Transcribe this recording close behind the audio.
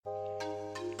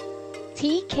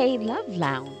TK Love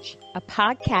Lounge, a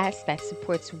podcast that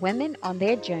supports women on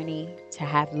their journey to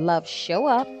have love show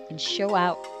up and show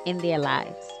out in their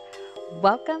lives.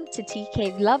 Welcome to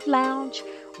TK Love Lounge,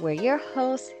 where your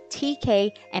host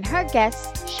TK and her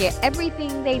guests share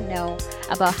everything they know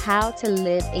about how to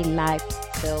live a life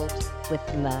filled with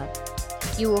love.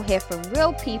 You will hear from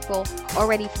real people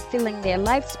already fulfilling their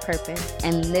life's purpose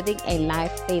and living a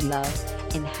life they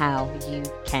love, and how you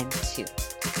can too.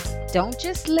 Don't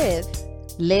just live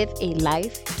a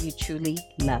life you truly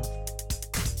love.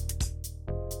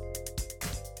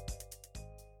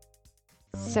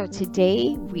 So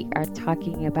today we are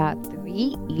talking about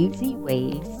 3 easy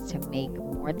ways to make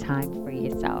more time for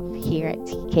yourself here at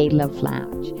TK Love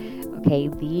Lounge. Okay,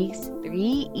 these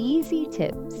 3 easy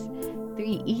tips,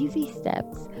 3 easy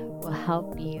steps will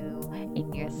help you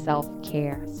in your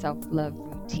self-care, self-love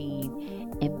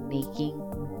routine and making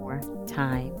more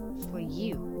time for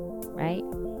you, right?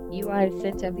 You are the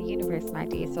center of the universe, my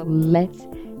dear. So let's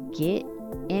get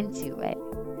into it.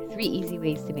 3 easy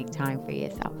ways to make time for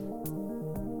yourself.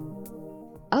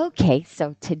 Okay,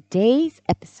 so today's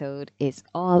episode is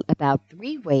all about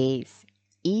 3 ways,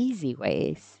 easy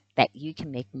ways that you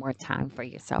can make more time for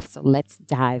yourself. So let's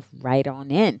dive right on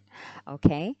in.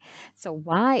 Okay, so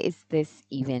why is this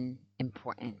even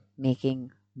important?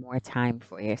 Making more time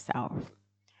for yourself.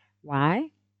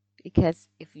 Why? Because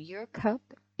if your cup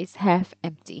is half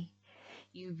empty,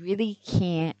 you really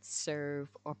can't serve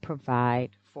or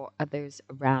provide for others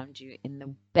around you in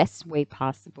the best way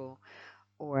possible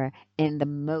or in the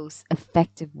most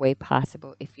effective way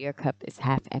possible if your cup is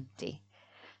half empty.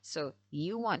 So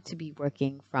you want to be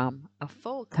working from a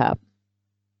full cup,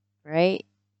 right?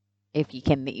 If you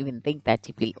can even think that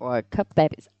deeply, or a cup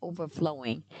that is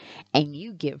overflowing and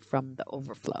you give from the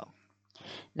overflow.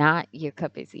 Not your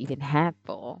cup is even half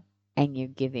full and you're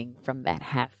giving from that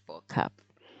half full cup.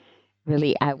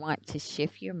 Really, I want to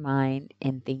shift your mind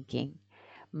in thinking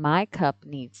my cup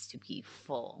needs to be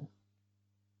full,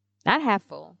 not half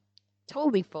full,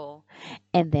 totally full.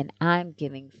 And then I'm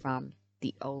giving from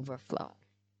the overflow,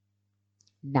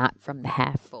 not from the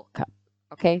half full cup.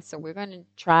 Okay, so we're going to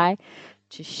try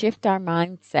to shift our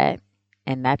mindset.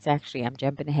 And that's actually, I'm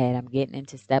jumping ahead, I'm getting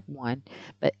into step 1,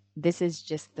 but this is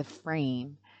just the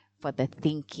frame for the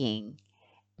thinking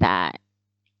that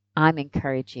I'm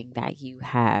encouraging that you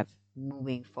have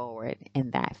moving forward,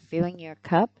 and that filling your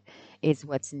cup is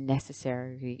what's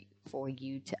necessary for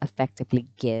you to effectively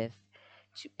give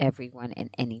to everyone and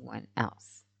anyone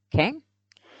else. Okay?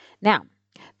 Now,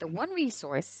 the one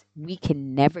resource we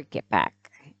can never get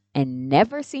back and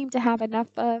never seem to have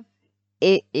enough of,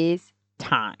 it is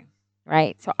time,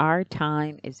 right? So our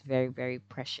time is very, very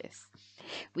precious.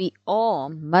 We all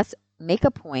must make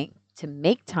a point to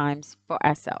make times for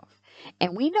ourselves.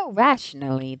 And we know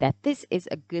rationally that this is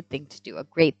a good thing to do, a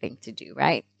great thing to do,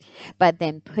 right? But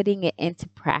then putting it into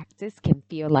practice can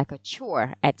feel like a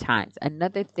chore at times,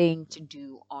 another thing to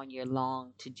do on your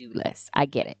long to do list. I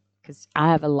get it, because I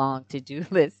have a long to do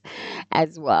list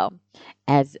as well.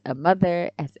 As a mother,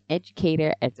 as an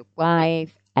educator, as a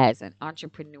wife, as an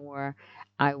entrepreneur,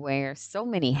 I wear so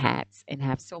many hats and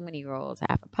have so many roles. I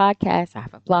have a podcast, I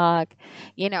have a blog.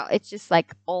 It's just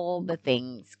like all the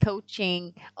things,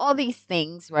 coaching, all these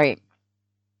things, right?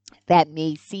 That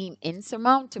may seem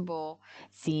insurmountable,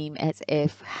 seem as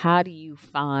if, how do you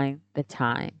find the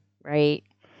time, right?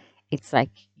 It's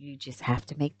like you just have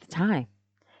to make the time.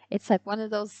 It's like one of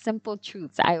those simple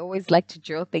truths. I always like to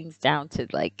drill things down to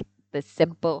like the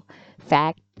simple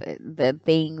fact, the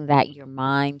thing that your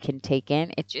mind can take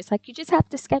in. It's just like you just have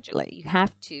to schedule it. You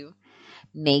have to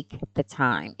make the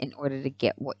time in order to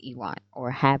get what you want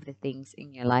or have the things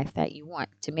in your life that you want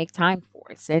to make time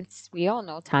for, since we all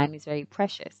know time is very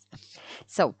precious.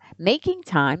 So, making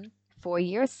time for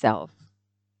yourself,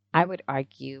 I would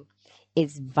argue,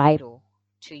 is vital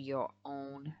to your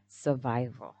own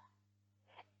survival,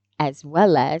 as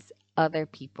well as other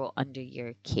people under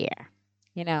your care.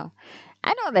 I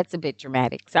know that's a bit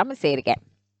dramatic, so I'm going to say it again.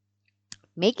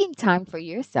 Making time for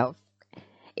yourself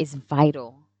is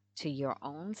vital to your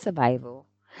own survival,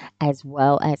 as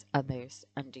well as others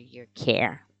under your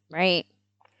care, right?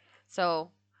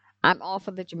 So I'm all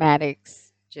for the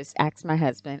dramatics. Just ask my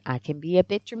husband. I can be a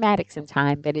bit dramatic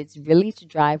sometimes, but it's really to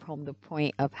drive home the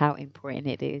point of how important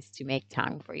it is to make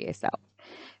time for yourself,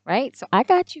 right? So I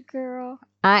got you, girl.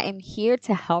 I am here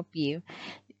to help you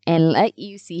and let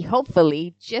you see,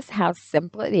 hopefully, just how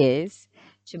simple it is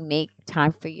to make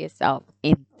time for yourself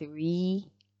in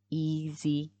 3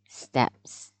 easy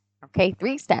steps. Okay,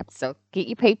 3 steps. So get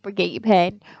your paper, get your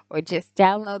pen, or just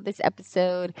download this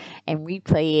episode and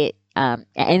replay it at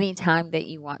any time that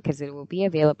you want because it will be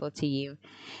available to you.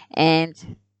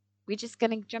 And we're just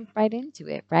going to jump right into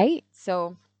it, right?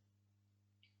 So,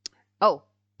 oh,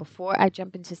 before I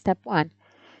jump into step one,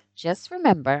 just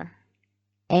remember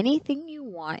anything you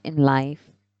want in life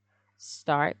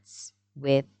starts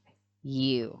with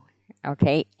you.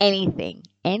 Okay? Anything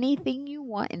you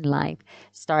want in life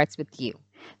starts with you.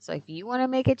 So if you want to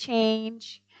make a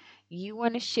change, you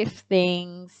want to shift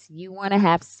things, you want to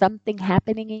have something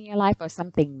happening in your life or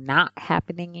something not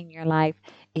happening in your life,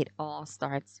 it all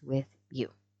starts with you,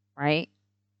 right?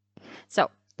 So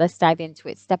let's dive into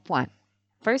it. Step one.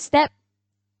 First step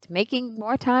to making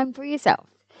more time for yourself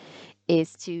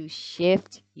is to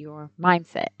shift your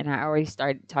mindset. And I already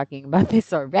started talking about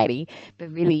this already,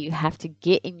 but really you have to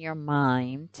get in your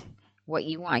mind what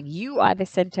you want. You are the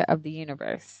center of the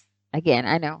universe. Again,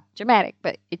 I know, dramatic,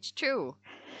 but it's true,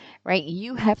 right?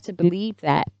 You have to believe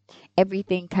that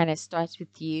everything kind of starts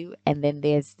with you, and then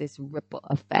there's this ripple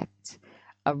effect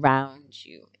around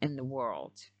you in the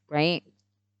world, right?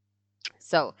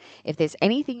 So, if there's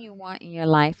anything you want in your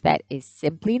life that is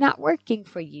simply not working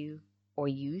for you or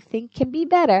you think can be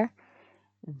better,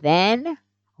 then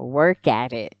work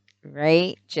at it,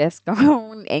 right? Just go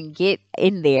on and get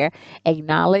in there,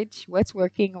 acknowledge what's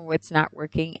working or what's not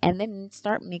working, and then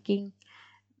start making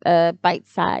bite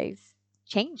sized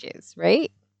changes,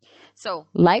 right? So,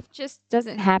 life just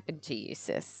doesn't happen to you,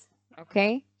 sis,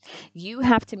 okay? You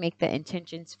have to make the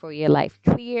intentions for your life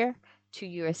clear to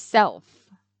yourself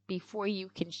before you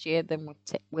can share them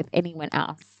with anyone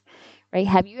else, right?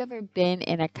 Have you ever been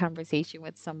in a conversation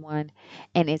with someone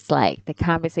and it's like the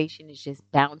conversation is just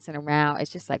bouncing around?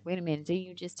 It's just like, wait a minute, didn't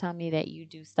you just tell me that you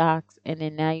do stocks? And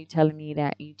then now you're telling me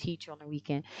that you teach on the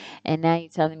weekend. And now you're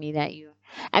telling me that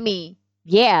I mean,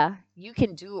 yeah, you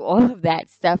can do all of that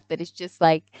stuff, but it's just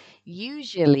like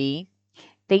usually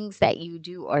things that you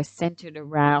do are centered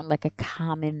around like a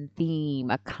common theme,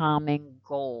 a common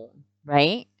goal,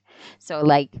 right? So,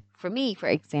 like for me, for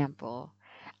example,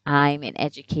 I'm an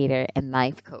educator and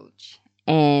life coach.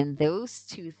 And those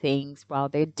two things, while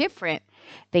they're different,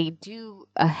 they do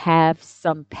have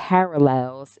some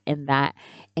parallels in that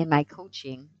in my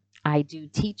coaching, I do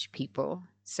teach people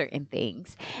certain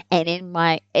things. And in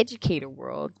my educator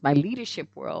world, my leadership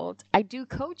world, I do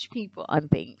coach people on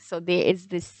things. So there is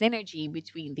this synergy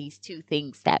between these two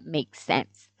things that makes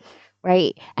sense,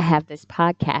 right? I have this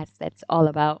podcast that's all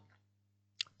about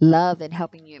love and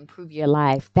helping you improve your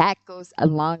life. That goes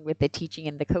along with the teaching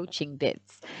and the coaching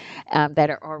bits that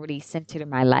are already centered in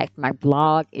my life. My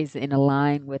blog is in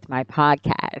line with my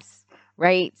podcast,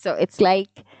 right? So it's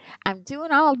like I'm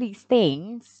doing all these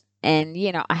things. And,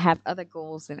 I have other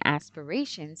goals and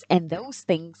aspirations, and those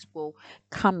things will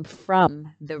come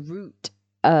from the root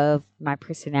of my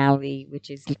personality, which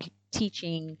is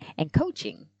teaching and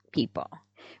coaching people,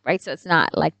 right? So it's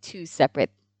not like two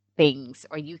separate things,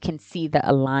 or you can see the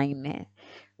alignment,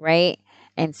 right?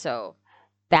 And so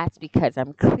that's because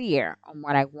I'm clear on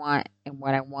what I want and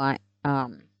what I want,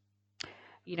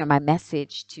 my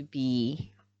message to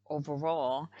be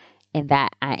overall, and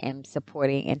that I am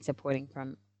supporting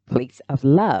from a place of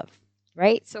love,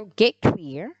 right? So get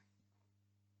clear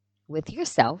with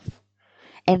yourself,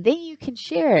 and then you can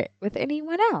share it with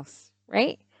anyone else,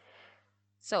 right?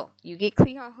 So you get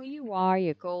clear on who you are,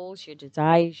 your goals, your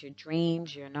desires, your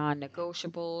dreams, your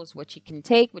non-negotiables, what you can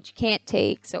take, what you can't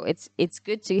take. So it's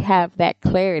good to have that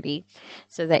clarity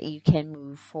so that you can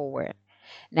move forward.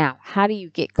 Now, how do you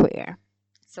get clear?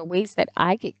 So ways that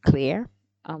I get clear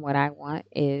on what I want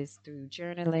is through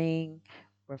journaling,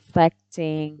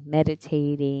 reflecting,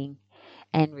 meditating,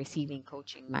 and receiving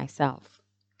coaching myself.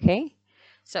 Okay?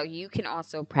 So you can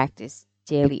also practice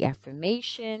daily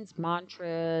affirmations,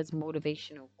 mantras,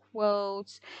 motivational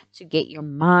quotes to get your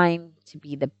mind to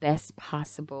be the best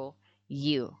possible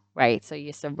you, right? So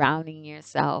you're surrounding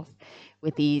yourself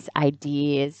with these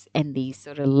ideas and these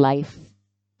sort of life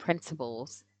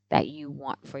principles that you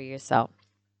want for yourself.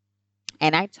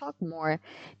 And I talk more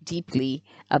deeply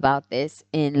about this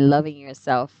in Loving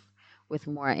Yourself with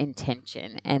More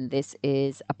Intention. And this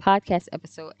is a podcast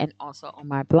episode and also on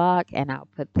my blog, and I'll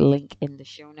put the link in the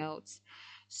show notes.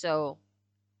 So,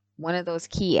 one of those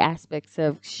key aspects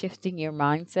of shifting your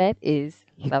mindset is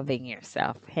loving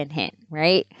yourself. Hint, hint,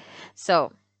 right?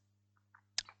 So,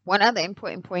 one other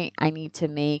important point I need to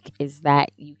make is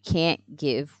that you can't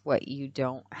give what you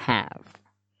don't have,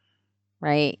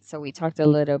 right? So we talked a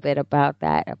little bit about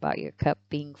that, about your cup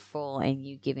being full and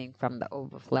you giving from the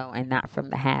overflow and not from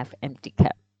the half empty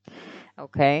cup.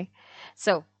 Okay.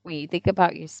 So when you think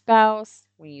about your spouse,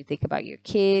 when you think about your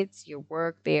kids, your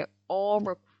work, they all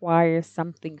require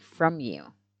something from you.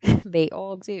 They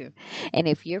all do. And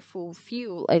if your full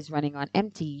fuel is running on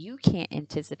empty, you can't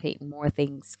anticipate more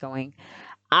things going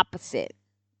opposite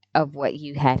of what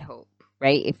you had hoped.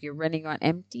 Right? If you're running on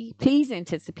empty, please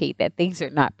anticipate that things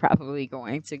are not probably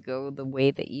going to go the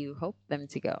way that you hope them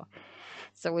to go.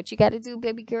 So, what you got to do,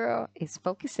 baby girl, is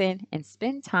focus in and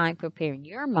spend time preparing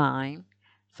your mind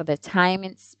for the time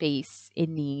and space it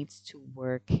needs to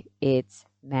work its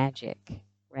magic,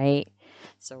 right?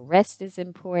 So, rest is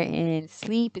important,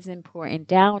 sleep is important,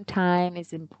 downtime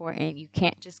is important. You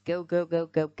can't just go, go, go,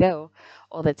 go, go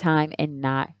all the time and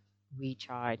not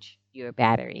recharge your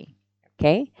battery,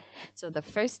 okay? So, the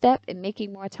first step in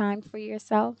making more time for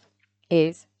yourself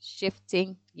is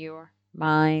shifting your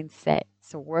mindset.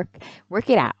 So, work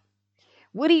it out.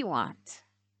 What do you want?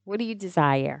 What do you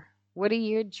desire? What are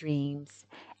your dreams?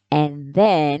 And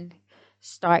then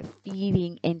start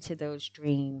feeding into those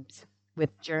dreams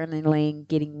with journaling,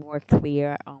 getting more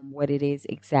clear on what it is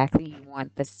exactly you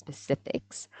want, the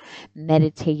specifics,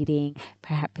 meditating,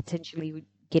 perhaps potentially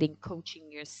getting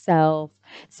coaching yourself,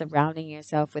 surrounding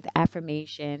yourself with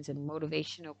affirmations and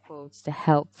motivational quotes to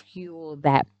help fuel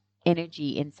that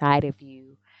energy inside of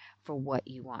you for what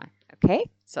you want. Okay?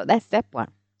 So that's step one.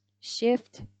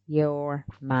 Shift your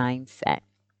mindset.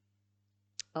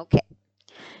 Okay.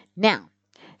 Now,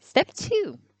 step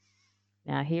two.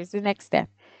 Now, here's the next step.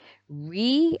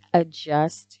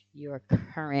 Readjust your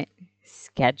current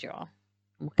schedule.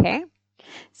 Okay.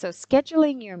 So,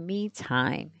 scheduling your me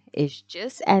time is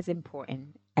just as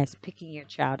important as picking your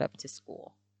child up to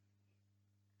school.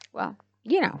 Well,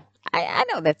 I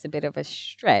know that's a bit of a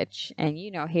stretch. And,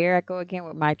 here I go again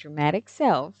with my dramatic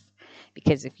self.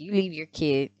 Because if you leave your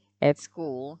kid at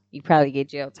school, you probably get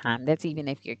jail time. That's even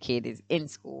if your kid is in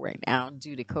school right now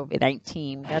due to COVID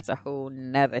 19. That's a whole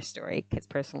nother story. Because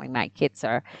personally, my kids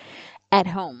are at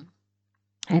home.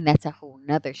 And that's a whole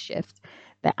nother shift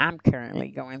that I'm currently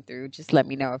going through. Just let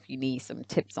me know if you need some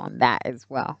tips on that as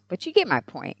well. But you get my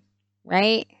point,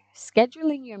 right?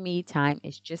 Scheduling your me time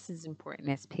is just as important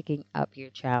as picking up your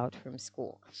child from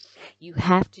school. You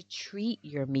have to treat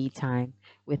your me time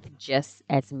with just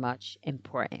as much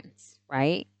importance,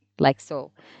 right? Like,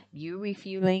 so you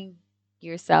refueling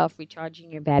yourself,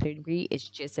 recharging your battery is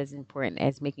just as important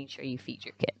as making sure you feed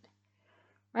your kid,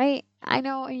 right? I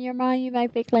know in your mind you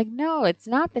might think like, no, it's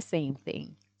not the same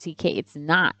thing. TK, it's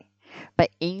not. But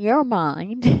in your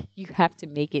mind, you have to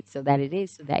make it so that it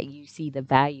is, so that you see the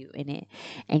value in it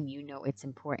and you know its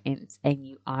importance and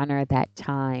you honor that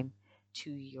time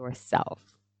to yourself.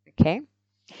 Okay?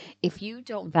 If you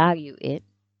don't value it,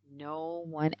 no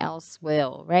one else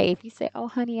will, right? If you say, "Oh,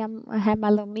 honey, I have my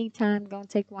little me time. Gonna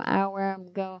take 1 hour.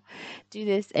 I'm gonna do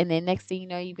this," and then next thing you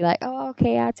know, you be like, "Oh,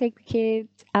 okay, I'll take the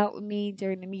kids out with me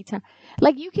during the me time."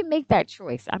 Like you can make that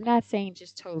choice. I'm not saying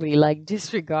just totally like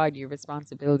disregard your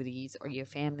responsibilities or your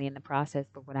family in the process,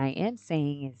 but what I am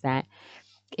saying is that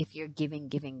if you're giving,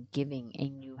 giving, giving,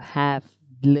 and you have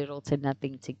little to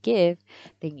nothing to give,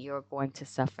 then you're going to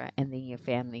suffer, and then your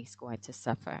family's going to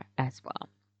suffer as well.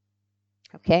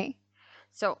 Okay?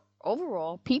 So,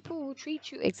 overall, people will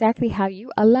treat you exactly how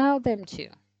you allow them to.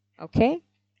 Okay?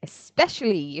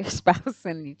 Especially your spouse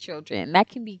and your children. That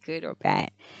can be good or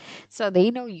bad. So,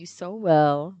 they know you so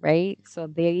well, right? So,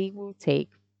 they will take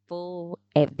full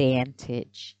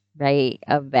advantage, right,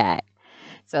 of that.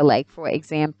 So, like for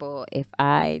example, if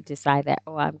I decide that,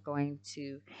 oh, I'm going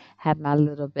to have my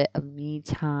little bit of me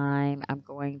time, I'm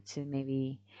going to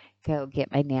maybe go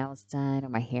get my nails done or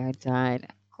my hair done.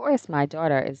 Of course, my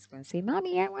daughter is going to say,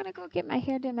 "Mommy, I want to go get my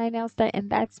hair done, my nails done," and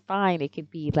that's fine. It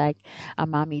could be like a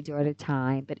mommy daughter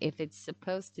time. But if it's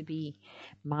supposed to be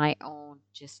my own,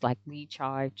 just like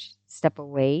recharge, step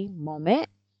away moment,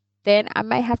 then I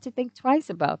might have to think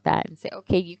twice about that and say,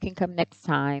 okay, you can come next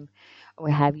time or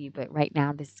what have you, but right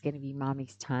now this is gonna be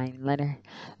mommy's time.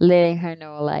 Letting her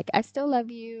know like I still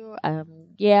love you.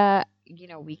 Yeah,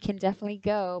 we can definitely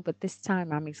go, but this time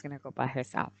mommy's gonna go by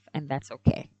herself and that's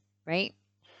okay. Right?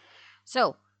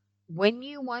 So when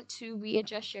you want to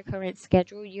readjust your current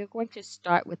schedule, you're going to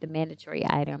start with the mandatory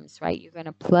items, right? You're going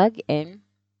to plug in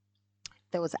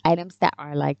those items that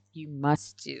are like you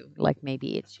must do, like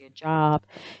maybe it's your job,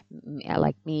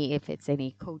 like me, if it's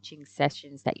any coaching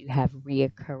sessions that you have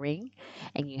reoccurring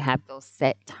and you have those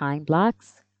set time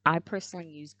blocks. I personally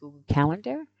use Google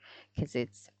Calendar because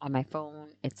it's on my phone,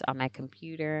 it's on my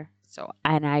computer. So,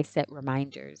 and I set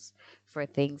reminders for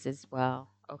things as well.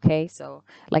 Okay, so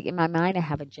like in my mind, I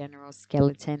have a general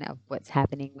skeleton of what's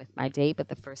happening with my day, but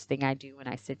the first thing I do when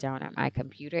I sit down at my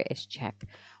computer is check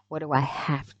what do I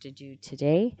have to do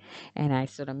today? And I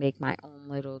sort of make my own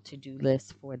little to do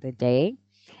list for the day.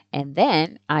 And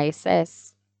then I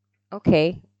assess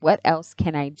okay, what else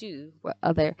can I do? What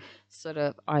other sort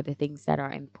of are the things that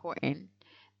are important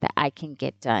that I can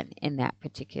get done in that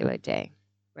particular day,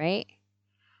 right?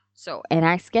 So, and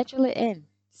I schedule it in.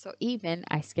 So even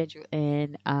I schedule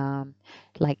in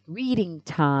like reading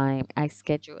time. I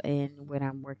schedule in when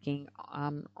I'm working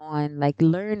on like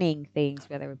learning things,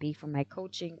 whether it be for my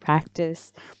coaching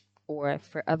practice or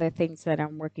for other things that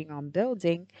I'm working on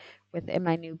building within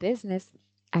my new business.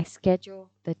 I schedule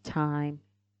the time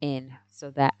in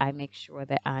so that I make sure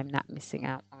that I'm not missing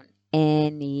out on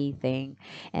anything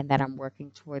and that I'm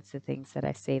working towards the things that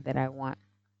I say that I want.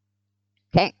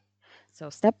 Okay. So,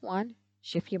 step one,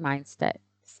 shift your mindset.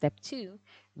 Step two,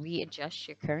 readjust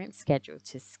your current schedule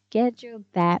to schedule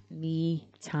that me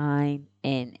time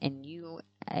in. And you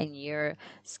and your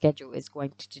schedule is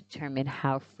going to determine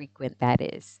how frequent that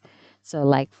is. So,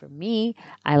 like for me,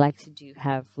 I like to do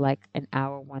have like an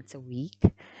hour once a week.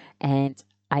 And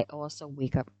I also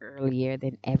wake up earlier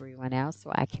than everyone else.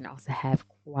 So, I can also have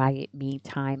quiet me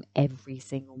time every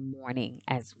single morning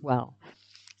as well.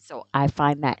 So I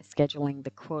find that scheduling the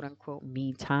quote unquote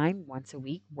me time once a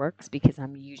week works because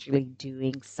I'm usually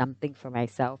doing something for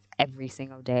myself every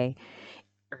single day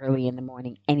early in the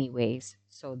morning, anyways.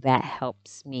 So that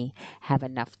helps me have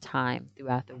enough time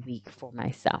throughout the week for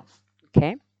myself.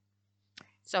 Okay.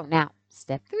 So now,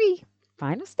 step three,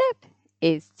 final step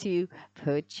is to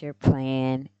put your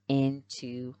plan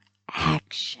into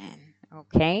action.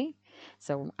 Okay.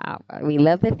 So we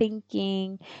love the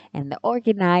thinking and the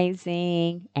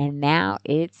organizing, and now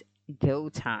it's go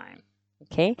time.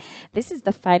 Okay. This is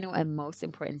the final and most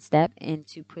important step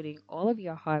into putting all of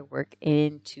your hard work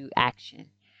into action,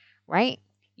 right?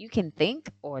 You can think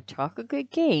or talk a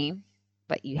good game,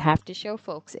 but you have to show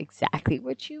folks exactly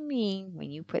what you mean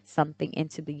when you put something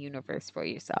into the universe for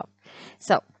yourself.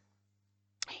 So,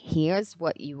 here's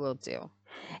what you will do.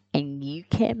 And you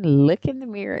can look in the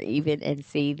mirror even and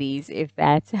say these if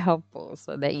that's helpful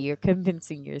so that you're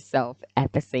convincing yourself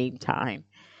at the same time,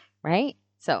 right?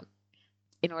 So,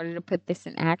 in order to put this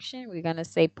in action, we're going to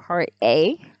say part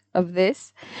A of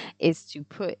this is to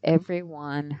put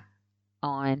everyone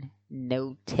on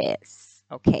notice.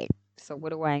 Okay, so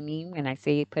what do I mean when I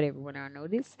say put everyone on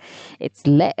notice? It's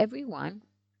let everyone,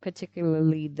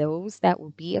 particularly those that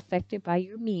will be affected by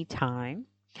your me time,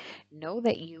 know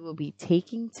that you will be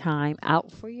taking time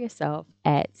out for yourself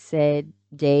at said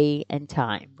day and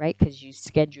time, right? Because you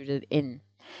scheduled it in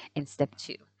step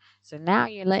two. So now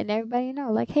you're letting everybody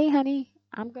know, like, hey, honey,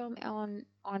 I'm going on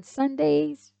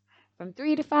Sundays from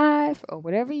 3 to 5 or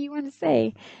whatever you want to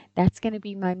say. That's going to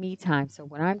be my me time. So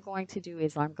what I'm going to do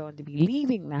is I'm going to be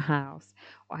leaving the house,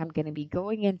 or I'm going to be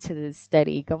going into the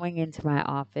study, going into my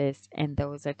office, and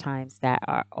those are times that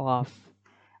are off.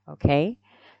 Okay,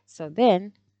 so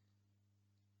then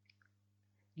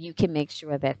you can make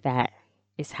sure that that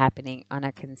is happening on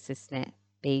a consistent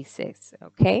basis.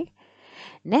 Okay.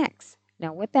 Next,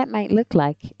 now what that might look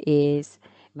like is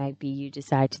might be you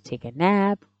decide to take a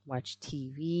nap, watch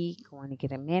TV, going to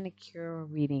get a manicure,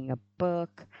 reading a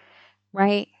book,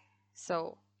 right?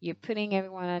 So you're putting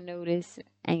everyone on notice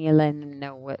and you're letting them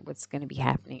know what's going to be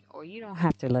happening. Or you don't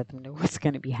have to let them know what's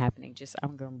going to be happening. Just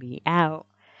I'm going to be out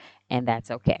and that's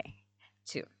okay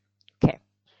too. Okay.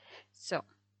 So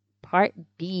part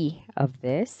B of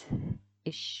this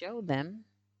is show them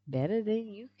better than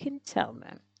you can tell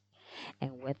them.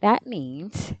 And what that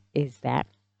means is that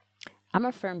I'm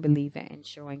a firm believer in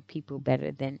showing people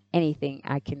better than anything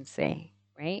I can say,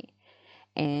 right?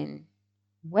 And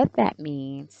what that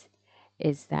means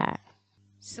is that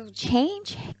so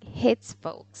change hits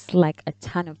folks like a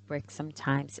ton of bricks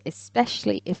sometimes,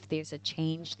 especially if there's a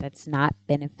change that's not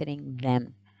benefiting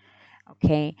them.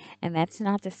 Okay. And that's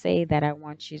not to say that I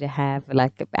want you to have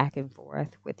like the back and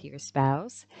forth with your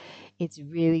spouse. It's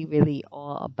really, really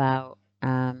all about,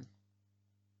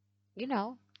 you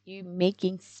know, you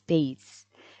making space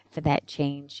for that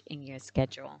change in your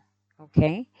schedule.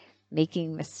 Okay.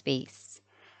 Making the space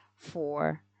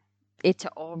for it to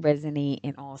all resonate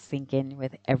and all sink in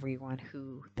with everyone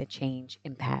who the change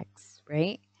impacts,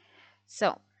 right?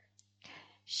 So,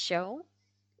 show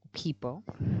people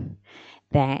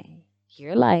that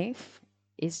your life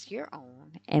is your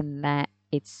own and that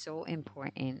it's so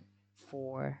important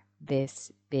for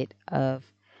this bit of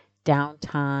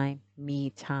downtime,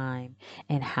 me time,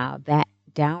 and how that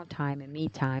downtime and me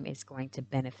time is going to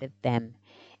benefit them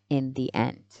in the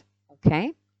end.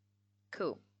 Okay?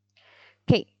 Cool.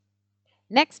 Okay,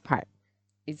 next part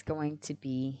is going to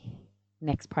be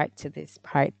next part to this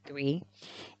part three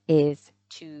is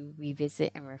to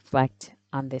revisit and reflect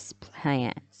on this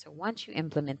plan. So once you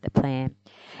implement the plan,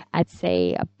 I'd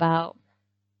say about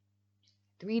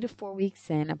 3 to 4 weeks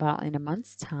in, about in a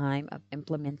month's time of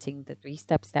implementing the 3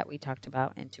 steps that we talked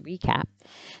about. And to recap,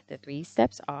 the 3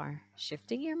 steps are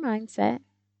shifting your mindset,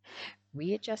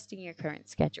 readjusting your current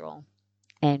schedule,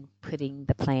 and putting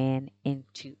the plan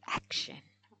into action.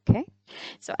 Okay.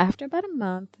 So after about a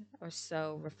month or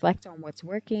so, reflect on what's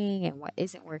working and what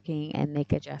isn't working and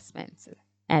make adjustments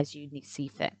as you see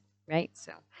fit. Right.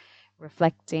 So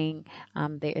reflecting,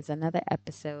 there is another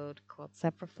episode called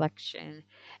self reflection,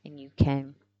 and you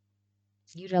can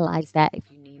utilize that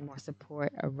if you need more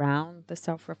support around the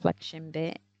self reflection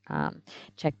bit. Um,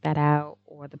 Check that out,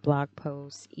 or the blog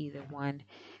post, either one,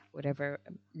 whatever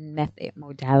method,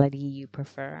 modality you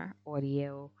prefer,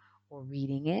 audio or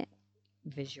reading it,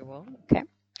 visual. Okay,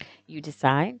 you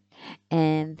decide.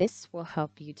 And this will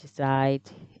help you decide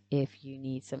if you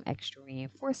need some extra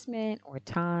reinforcement or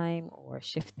time or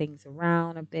shift things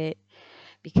around a bit,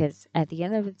 because at the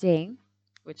end of the day,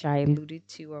 which I alluded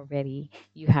to already,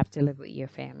 you have to live with your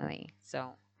family.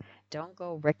 So don't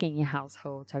go wrecking your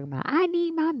household talking about, I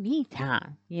need my me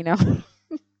time,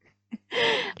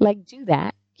 like, do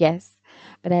that, yes.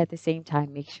 But at the same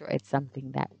time, make sure it's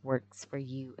something that works for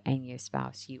you and your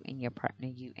spouse, you and your partner,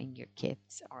 you and your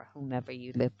kids, or whomever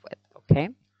you live with, okay?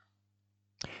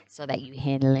 So that you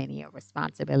handle any of your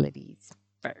responsibilities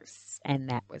first. And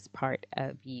that was part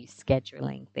of you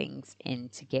scheduling things in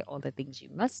to get all the things you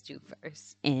must do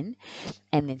first in,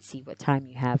 and then see what time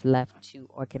you have left to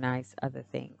organize other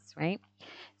things, right?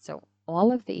 So,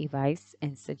 all of the advice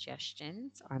and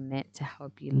suggestions are meant to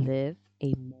help you live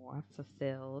a more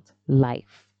fulfilled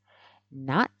life,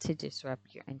 not to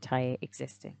disrupt your entire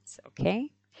existence,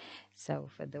 okay? So,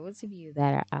 for those of you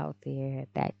that are out there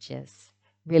that just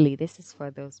really, this is for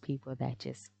those people that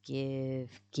just give,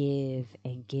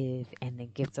 and then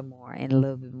give some more and a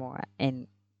little bit more and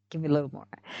give me a little more.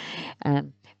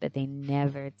 But they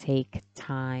never take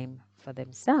time for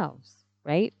themselves,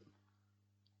 right?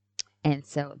 And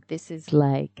so, this is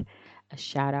like a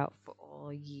shout out for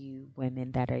all you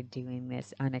women that are doing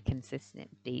this on a consistent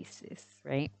basis,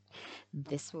 right?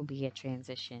 This will be a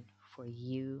transition for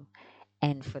you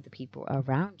and for the people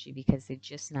around you, because they're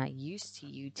just not used to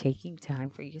you taking time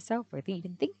for yourself or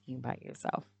even thinking about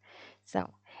yourself.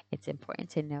 So it's important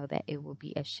to know that it will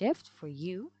be a shift for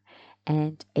you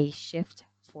and a shift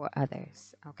for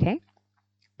others. Okay.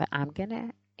 But I'm going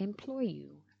to implore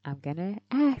you, I'm going to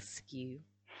ask you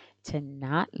to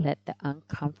not let the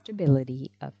uncomfortability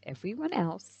of everyone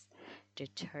else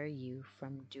deter you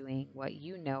from doing what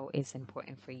you know is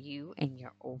important for you and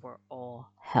your overall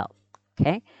health.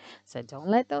 Okay? So don't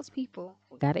let those people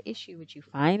who got an issue with you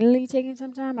finally taking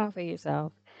some time out for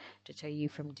yourself deter you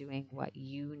from doing what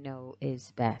you know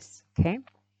is best. Okay?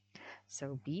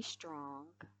 So be strong.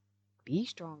 Be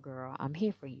strong, girl. I'm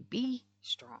here for you. Be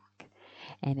strong.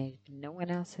 And if no one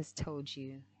else has told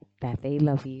you that they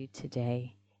love you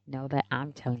today, know that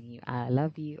I'm telling you, I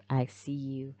love you, I see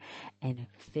you, and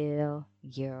fill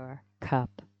your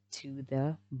cup to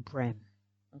the brim.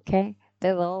 Okay?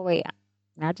 Fill all the way up,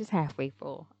 not just halfway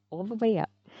full, all the way up,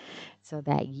 so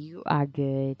that you are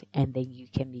good and then you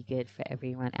can be good for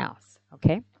everyone else.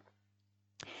 Okay?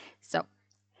 So,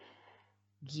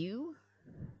 you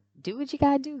do what you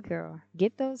gotta do, girl.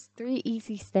 Get those 3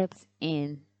 easy steps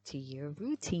in to your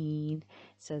routine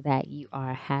so that you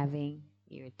are having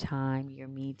your time, your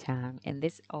me time. And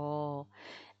this all,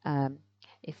 um,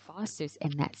 it fosters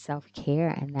in that self care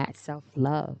and that self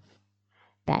love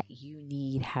that you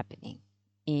need happening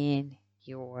in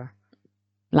your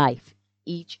life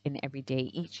each and every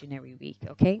day, each and every week.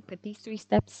 Okay? Put these 3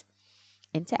 steps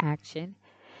into action,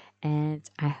 and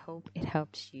I hope it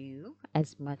helps you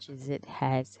as much as it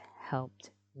has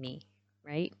helped me,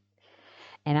 right?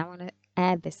 And I want to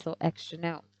add this little extra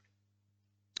note.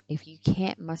 If you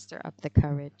can't muster up the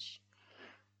courage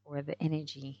or the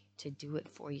energy to do it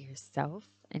for yourself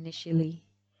initially,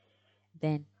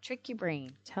 then trick your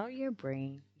brain. Tell your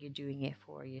brain you're doing it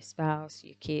for your spouse,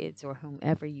 your kids, or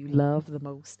whomever you love the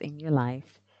most in your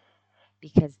life,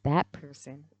 because that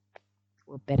person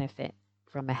will benefit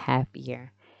from a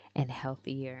happier and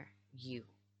healthier you.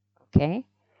 Okay?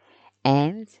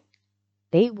 And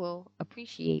they will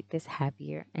appreciate this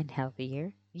happier and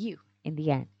healthier you in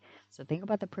the end. So think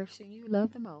about the person you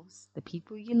love the most, the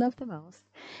people you love the most,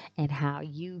 and how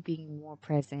you being more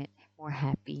present, more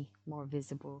happy, more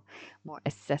visible, more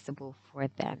accessible for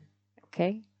them.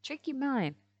 Okay? Trick your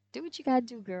mind. Do what you gotta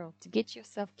do, girl, to get your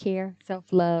self care, self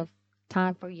love,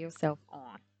 time for yourself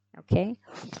on. Okay?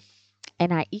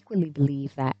 And I equally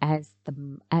believe that as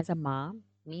a mom,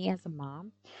 me as a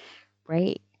mom,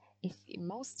 right? If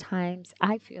most times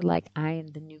I feel like I am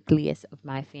the nucleus of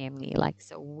my family, like,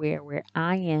 so where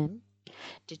I am,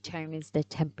 determines the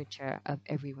temperature of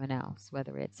everyone else,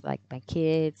 whether it's like my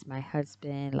kids, my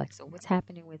husband. Like, so what's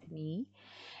happening with me,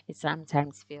 it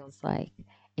sometimes feels like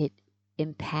it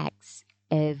impacts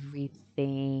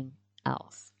everything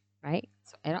else, right?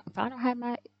 So if I don't have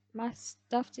my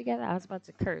stuff together, I was about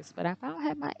to curse, but if I don't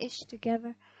have my ish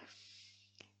together,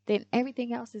 then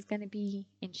everything else is going to be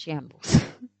in shambles,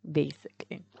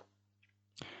 basically.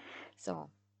 So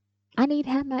I need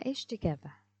to have my ish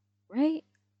together, right?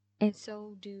 And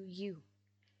so do you.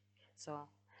 So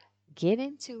get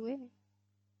into it,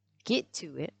 get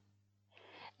to it,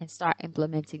 and start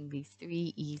implementing these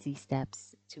 3 easy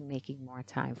steps to making more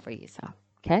time for yourself.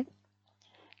 Okay?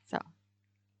 So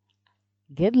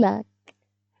good luck,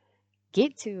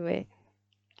 get to it,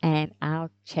 and I'll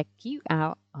check you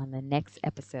out on the next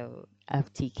episode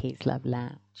of TK's Love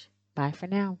Lounge. Bye for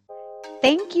now.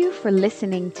 Thank you for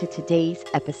listening to today's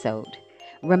episode.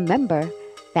 Remember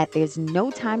that there's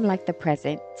no time like the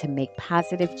present to make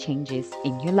positive changes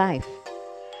in your life.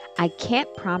 I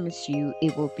can't promise you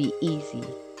it will be easy,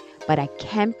 but I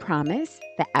can promise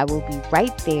that I will be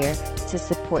right there to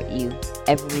support you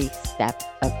every step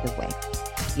of the way.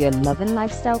 Your love and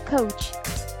lifestyle coach,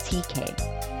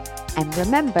 TK. And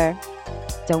remember,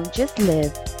 don't just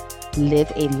live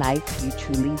a life you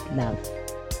truly love.